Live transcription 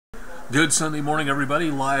Good Sunday morning,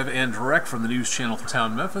 everybody. Live and direct from the news channel for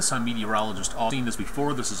town Memphis. I'm meteorologist Austen. Seen this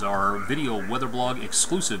before. This is our video weather blog,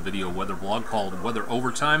 exclusive video weather blog called Weather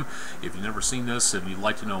Overtime. If you've never seen this, if you'd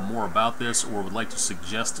like to know more about this, or would like to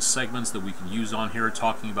suggest segments that we can use on here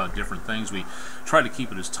talking about different things, we try to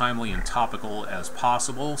keep it as timely and topical as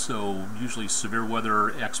possible. So usually severe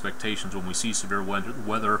weather expectations when we see severe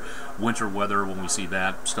weather, winter weather when we see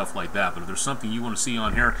that, stuff like that. But if there's something you want to see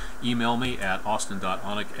on here, email me at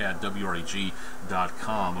austen.onek@WREG.com.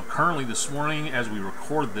 Currently this morning, as we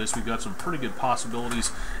record this, we've got some pretty good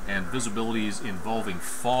possibilities and visibilities involving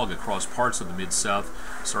fog across parts of the Mid-South.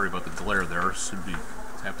 Sorry about the glare there.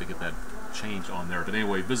 Have to get that change on there. But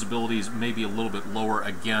anyway, visibilities may be a little bit lower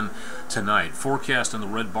again tonight. Forecast on the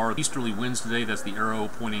red bar, easterly winds today, that's the arrow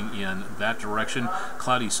pointing in that direction.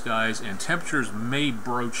 Cloudy skies, and temperatures may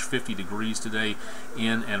broach 50 degrees today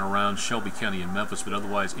in and around Shelby County and Memphis, but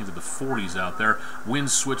otherwise into the 40s out there.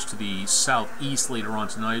 Winds switch to the southeast later on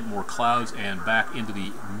tonight, more clouds, and back into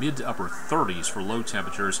the mid to upper 30s for low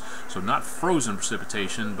temperatures. So not frozen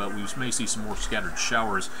precipitation, but we may see some more scattered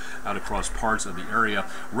showers out across parts of the area.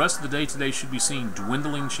 Rest of the day today should be seeing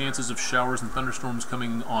dwindling chances of showers and thunderstorms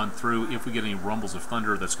coming on through. If we get any rumbles of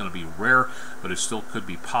thunder, that's going to be rare, but it still could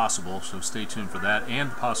be possible, so stay tuned for that,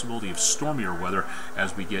 and the possibility of stormier weather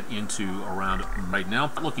as we get into around right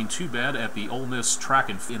now. Not looking too bad at the Ole Miss track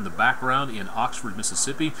and in the background in Oxford,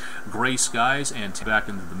 Mississippi. Gray skies and back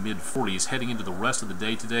into the mid-40s. Heading into the rest of the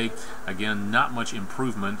day today, again, not much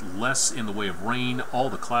improvement, less in the way of rain,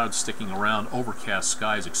 all the clouds sticking around, overcast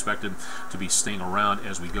skies expected to be staying around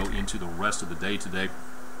as we go into the rest of the day today.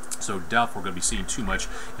 So doubt we're going to be seeing too much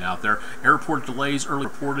out there. Airport delays early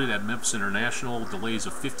reported at Memphis International. Delays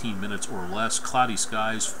of 15 minutes or less. Cloudy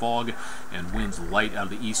skies, fog, and winds light out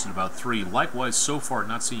of the east at about 3. Likewise, so far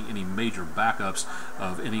not seeing any major backups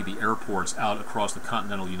of any of the airports out across the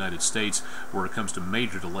continental United States where it comes to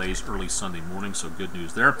major delays early Sunday morning, so good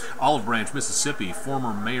news there. Olive Branch, Mississippi.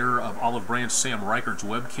 Former mayor of Olive Branch, Sam Reichert's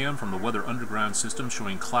webcam from the Weather Underground system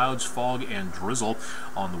showing clouds, fog, and drizzle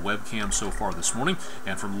on the webcam so far this morning.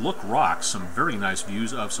 And from Look Rock, some very nice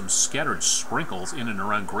views of some scattered sprinkles in and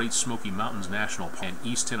around Great Smoky Mountains National Park in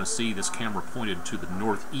East Tennessee. This camera pointed to the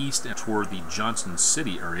northeast and toward the Johnson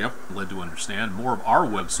City area. Led to understand more of our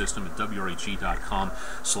web system at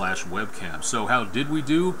WREG.com/webcam. So how did we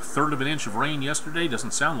do? 1/3 of an inch of rain yesterday.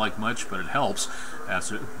 Doesn't sound like much, but it helps,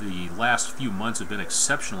 as the last few months have been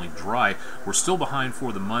exceptionally dry. We're still behind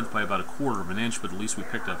for the month by about 1/4 of an inch, but at least we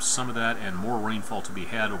picked up some of that, and more rainfall to be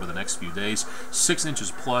had over the next few days. 6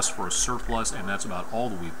 inches plus for a surplus, and that's about all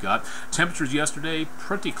that we've got. Temperatures yesterday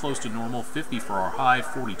pretty close to normal. 50 for our high,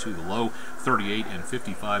 42 the low, 38 and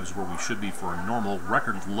 55 is where we should be for a normal.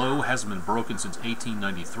 Record low hasn't been broken since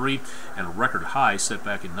 1893, and a record high set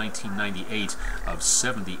back in 1998 of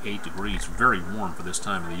 78 degrees. Very warm for this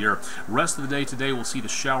time of the year. Rest of the day today we'll see the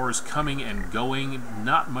showers coming and going.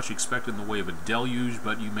 Not much expected in the way of a deluge,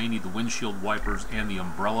 but you may need the windshield wipers and the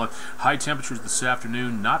umbrella. High temperatures this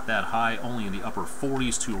afternoon, not that high, only in the upper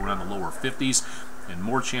 40s to around the lower 50s, and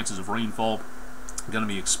more chances of rainfall going to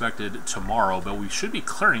be expected tomorrow, but we should be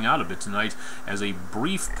clearing out a bit tonight as a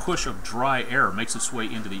brief push of dry air makes its way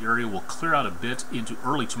into the area. We'll clear out a bit into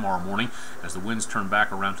early tomorrow morning as the winds turn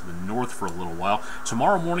back around to the north for a little while.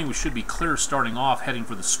 Tomorrow morning we should be clear starting off, heading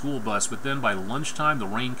for the school bus, but then by lunchtime the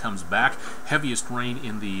rain comes back. Heaviest rain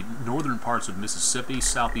in the northern parts of Mississippi,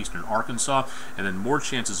 southeastern Arkansas, and then more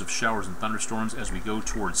chances of showers and thunderstorms as we go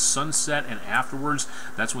towards sunset, and afterwards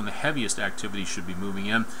that's when the heaviest activity should be moving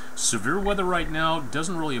in. Severe weather right now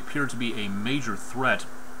doesn't really appear to be a major threat,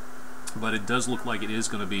 but it does look like it is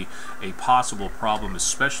going to be a possible problem,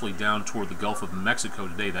 especially down toward the Gulf of Mexico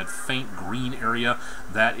today. That faint green area,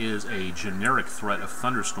 that is a generic threat of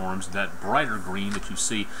thunderstorms. That brighter green that you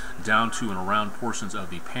see down to and around portions of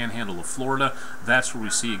the panhandle of Florida, that's where we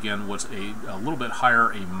see again what's a little bit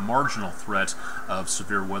higher, a marginal threat of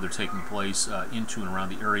severe weather taking place into and around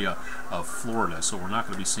the area of Florida. So we're not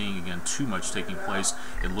going to be seeing again too much taking place,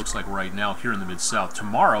 it looks like right now, here in the Mid-South.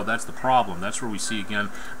 Tomorrow, that's the problem. That's where we see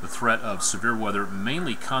again the threat of severe weather,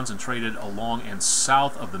 mainly concentrated along and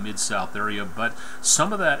south of the Mid-South area, but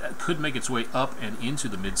some of that could make its way up and into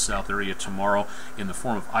the Mid-South area tomorrow in the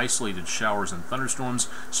form of isolated showers and thunderstorms.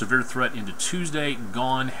 Severe threat into Tuesday,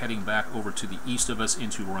 gone, heading back over to the east of us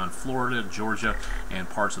into around Florida, Georgia, and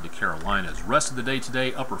parts of the Carolinas. Rest of the day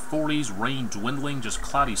today, upper 40s, rain dwindling, just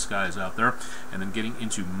cloudy skies out there, and then getting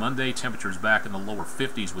into Monday, temperatures back in the lower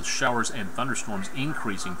 50s with showers and thunderstorms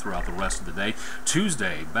increasing throughout the rest of the day.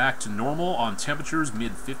 Tuesday, back to normal on temperatures,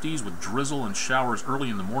 mid-50s with drizzle and showers early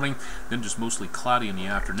in the morning, then just mostly cloudy in the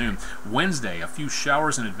afternoon. Wednesday, a few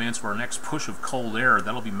showers in advance of our next push of cold air.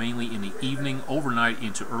 That'll be mainly in the evening, overnight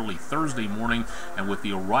into early Thursday morning, and with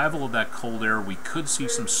the arrival of that cold air, we could see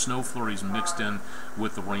some snow flurries mixed in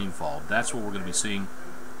with the rainfall. That's what we're going to be seeing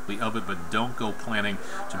of it, but don't go planning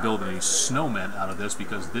to build any snowmen out of this,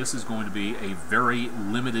 because this is going to be a very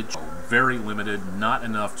limited, not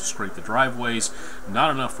enough to scrape the driveways,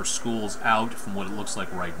 not enough for schools out from what it looks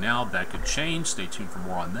like right now. That could change. Stay tuned for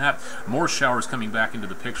more on that. More showers coming back into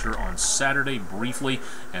the picture on Saturday briefly,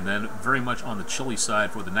 and then very much on the chilly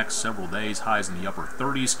side for the next several days. Highs in the upper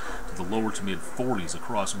 30s to the lower to mid 40s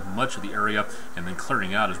across much of the area, and then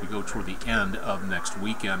clearing out as we go toward the end of next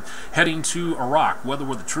weekend. Heading to Iraq, weather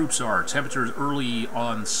where the troops are. Temperatures early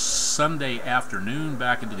on Sunday afternoon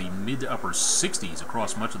back into the mid to upper 60s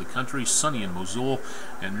across much of the country. Sunny in Mosul,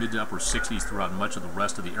 and mid to upper 60s throughout much of the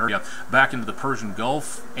rest of the area. Back into the Persian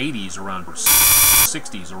Gulf, 80s around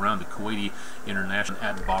 60s around the Kuwaiti International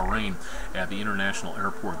at Bahrain at the international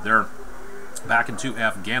airport there. Back into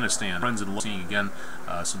Afghanistan, friends, and seeing again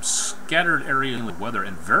some scattered areas of weather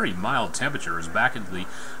and very mild temperatures back into the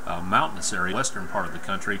mountainous area, western part of the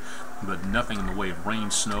country, but nothing in the way of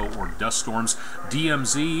rain, snow, or dust storms.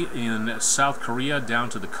 DMZ in South Korea down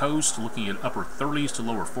to the coast, looking at upper 30s to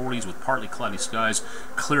lower 40s with partly cloudy skies,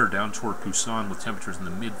 clear down toward Busan with temperatures in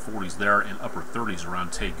the mid 40s there and upper 30s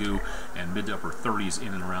around Daegu, and mid to upper 30s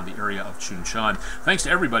in and around the area of Chuncheon. Thanks to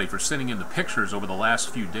everybody for sending in the pictures over the last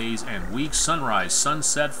few days and weeks. Sunrise,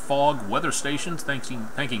 sunset, fog, weather stations. Thanking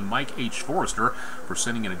Mike H. Forrester for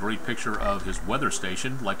sending in a great picture of his weather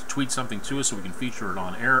station. Like to tweet something to us so we can feature it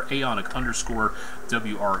on air.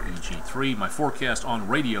 Aonic_WREG3. My forecast on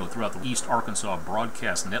radio throughout the East Arkansas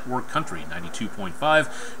Broadcast Network, Country 92.5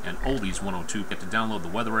 and Oldies 102. Get to download the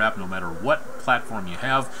weather app no matter what platform you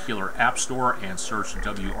have. Killer App Store and search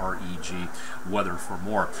WREG weather for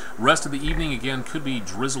more. Rest of the evening again could be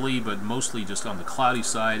drizzly, but mostly just on the cloudy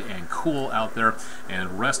side and cool out there.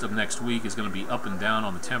 And rest of next week is going to be up and down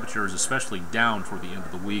on the temperatures, especially down toward the end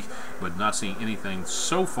of the week, but not seeing anything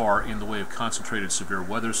so far in the way of concentrated severe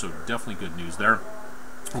weather, so definitely good news there.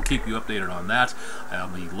 We'll keep you updated on that.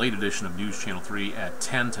 The late edition of News Channel 3 at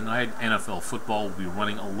 10 tonight. NFL football will be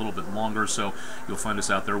running a little bit longer, so you'll find us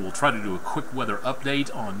out there. We'll try to do a quick weather update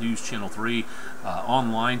on News Channel 3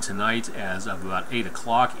 online tonight as of about 8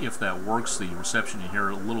 o'clock, if that works. The reception in here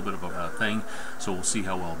a little bit of a thing, so we'll see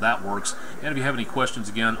how well that works. And if you have any questions,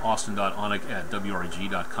 again,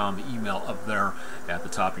 austin.onek@wreg.com, the email up there at the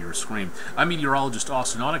top of your screen. I'm meteorologist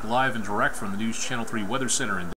Austen Onek, live and direct from the News Channel 3 Weather Center in